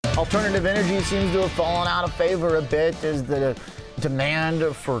Alternative energy seems to have fallen out of favor a bit as the demand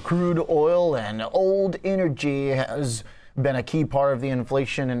for crude oil and old energy has been a key part of the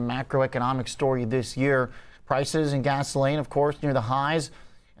inflation and macroeconomic story this year. Prices in gasoline, of course, near the highs,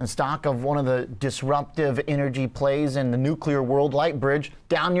 and stock of one of the disruptive energy plays in the nuclear world, Lightbridge,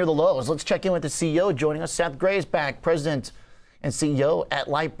 down near the lows. Let's check in with the CEO joining us. Seth Gray is back, President and CEO at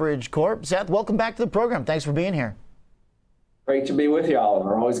Lightbridge Corp. Seth, welcome back to the program. Thanks for being here. Great to be with you,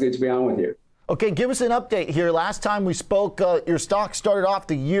 Oliver. Always good to be on with you. Okay, give us an update here. Last time we spoke, your stock started off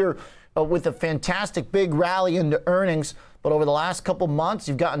the year with a fantastic big rally into earnings, but over the last couple months,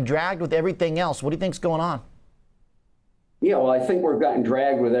 you've gotten dragged with everything else. What do you think's going on? Yeah, well, I think we've gotten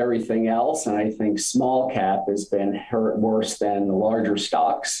dragged with everything else, and I think small cap has been hurt worse than the larger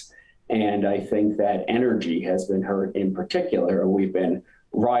stocks. And I think that energy has been hurt in particular. We've been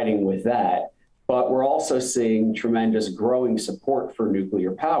riding with that. But we're also seeing tremendous growing support for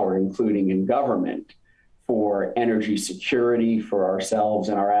nuclear power, including in government, for energy security for ourselves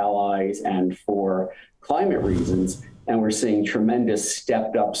and our allies and for climate reasons. And we're seeing tremendous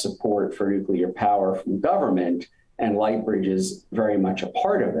stepped up support for nuclear power from government. And Lightbridge is very much a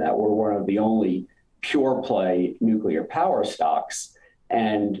part of that. We're one of the only pure play nuclear power stocks.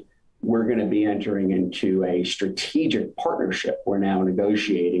 And we're going to be entering into a strategic partnership. We're now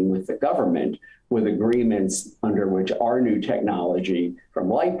negotiating with the government with agreements under which our new technology from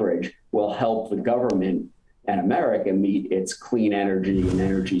Lightbridge will help the government and America meet its clean energy and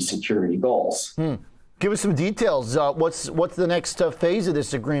energy security goals. Give us some details. What's the next phase of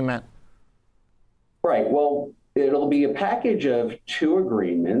this agreement? Right. Well, it'll be a package of two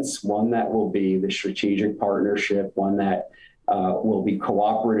agreements, one that will be the strategic partnership, one that will be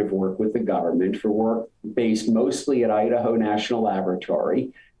cooperative work with the government for work based mostly at Idaho National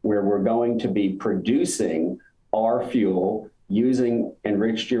Laboratory, where we're going to be producing our fuel using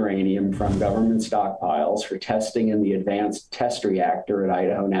enriched uranium from government stockpiles for testing in the Advanced Test Reactor at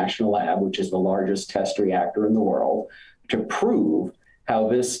Idaho National Lab, which is the largest test reactor in the world, to prove how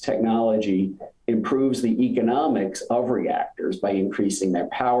this technology improves the economics of reactors by increasing their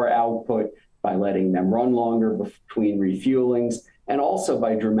power output, by letting them run longer between refuelings, and also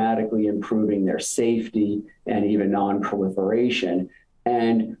by dramatically improving their safety and even non-proliferation.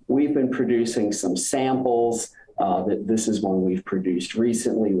 And we've been producing some samples. This is one we've produced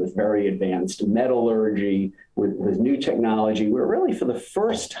recently with very advanced metallurgy, with new technology. We're really, for the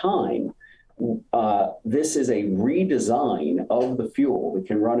first time, this is a redesign of the fuel that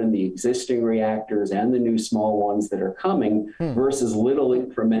can run in the existing reactors and the new small ones that are coming versus little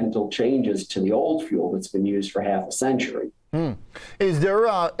incremental changes to the old fuel that's been used for half a century. Is there,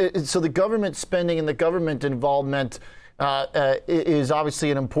 so the government spending and the government involvement is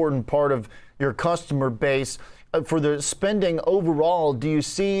obviously an important part of your customer base. For the spending overall, do you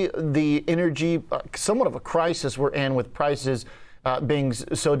see the energy, somewhat of a crisis we're in with prices being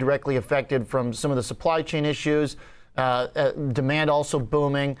so directly affected from some of the supply chain issues, demand also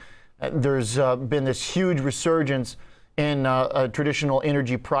booming? There's been this huge resurgence in traditional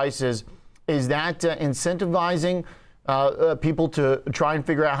energy prices. Is that incentivizing people to try and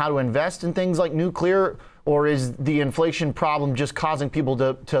figure out how to invest in things like nuclear, or is the inflation problem just causing people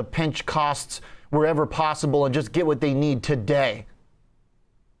to pinch costs wherever possible and just get what they need today?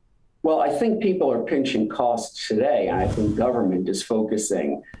 Well, I think people are pinching costs today. I think government is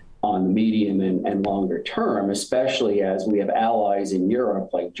focusing on the medium and longer term, especially as we have allies in Europe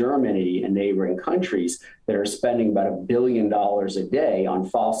like Germany and neighboring countries that are spending about $1 billion a day on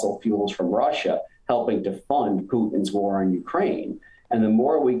fossil fuels from Russia, helping to fund Putin's war on Ukraine. And the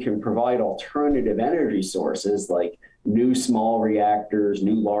more we can provide alternative energy sources like new small reactors,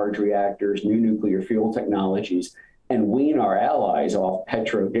 new large reactors, new nuclear fuel technologies, and wean our allies off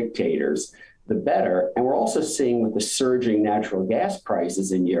petro-dictators, the better. And we're also seeing with the surging natural gas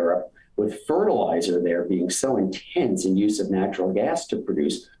prices in Europe, with fertilizer there being so intense in use of natural gas to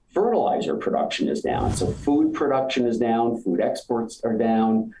produce, fertilizer production is down. So food production is down, food exports are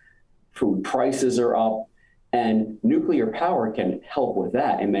down, food prices are up, and nuclear power can help with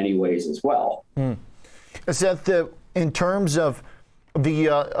that in many ways as well. Seth, in terms of the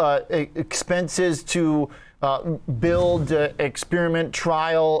expenses to build, experiment,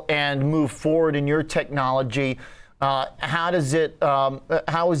 trial, and move forward in your technology, how is it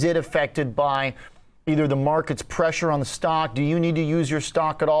affected by either the market's pressure on the stock? Do you need to use your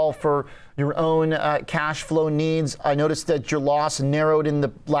stock at all for your own cash flow needs? I noticed that your loss narrowed in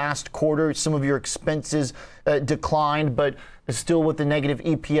the last quarter. Some of your expenses declined, but still with the negative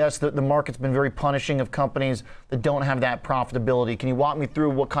EPS, the market's been very punishing of companies that don't have that profitability. Can you walk me through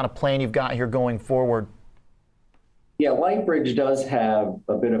what kind of plan you've got here going forward? Yeah, Lightbridge does have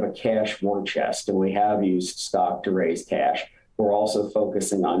a bit of a cash war chest, and we have used stock to raise cash. We're also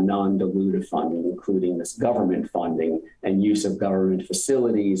focusing on non-dilutive funding, including this government funding and use of government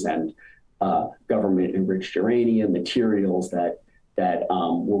facilities and government enriched uranium materials that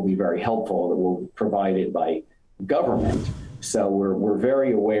will be very helpful, that will be provided by government. So we're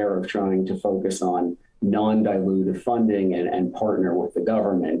very aware of trying to focus on non-dilutive funding and partner with the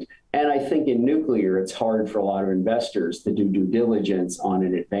government. And I think in nuclear, it's hard for a lot of investors to do due diligence on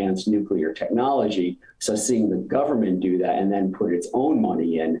an advanced nuclear technology. So seeing the government do that and then put its own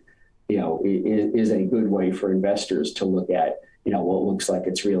money in, is a good way for investors to look at, what looks like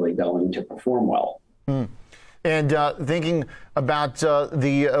it's really going to perform well. And thinking about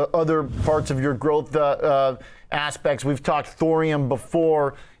the other parts of your growth aspects, we've talked thorium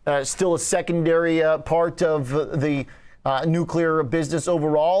before. Still a secondary part of the nuclear business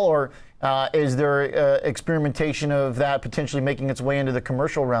overall, or is there experimentation of that potentially making its way into the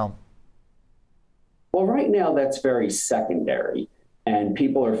commercial realm? Well, right now that's very secondary, and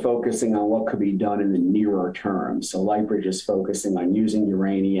people are focusing on what could be done in the nearer term. So Lightbridge is focusing on using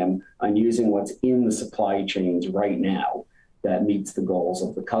uranium, on using what's in the supply chains right now that meets the goals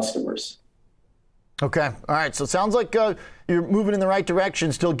of the customers. Okay. All right. So it sounds like you're moving in the right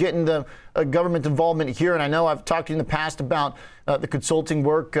direction, still getting the government involvement here. And I know I've talked to you in the past about the consulting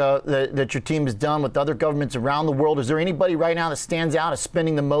work that your team has done with other governments around the world. Is there anybody right now that stands out as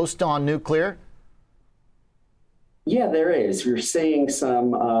spending the most on nuclear? Yeah, there is. We're seeing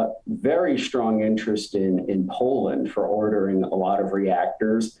some very strong interest in Poland for ordering a lot of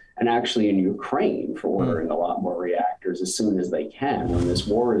reactors, and actually in Ukraine for ordering a lot more reactors as soon as they can when this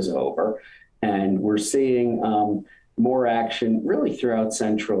war is over. And we're seeing more action really throughout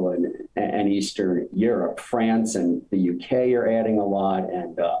Central and Eastern Europe. France and the UK are adding a lot,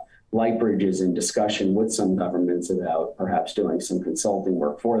 and Lightbridge is in discussion with some governments about perhaps doing some consulting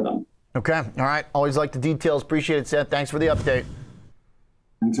work for them. Okay. All right. Always like the details. Appreciate it, Seth. Thanks for the update.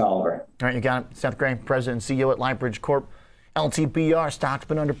 Thanks, Oliver. All right. You got it. Seth Grain, President and CEO at Lightbridge Corp. LTBR, stock's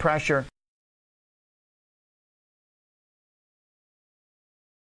been under pressure.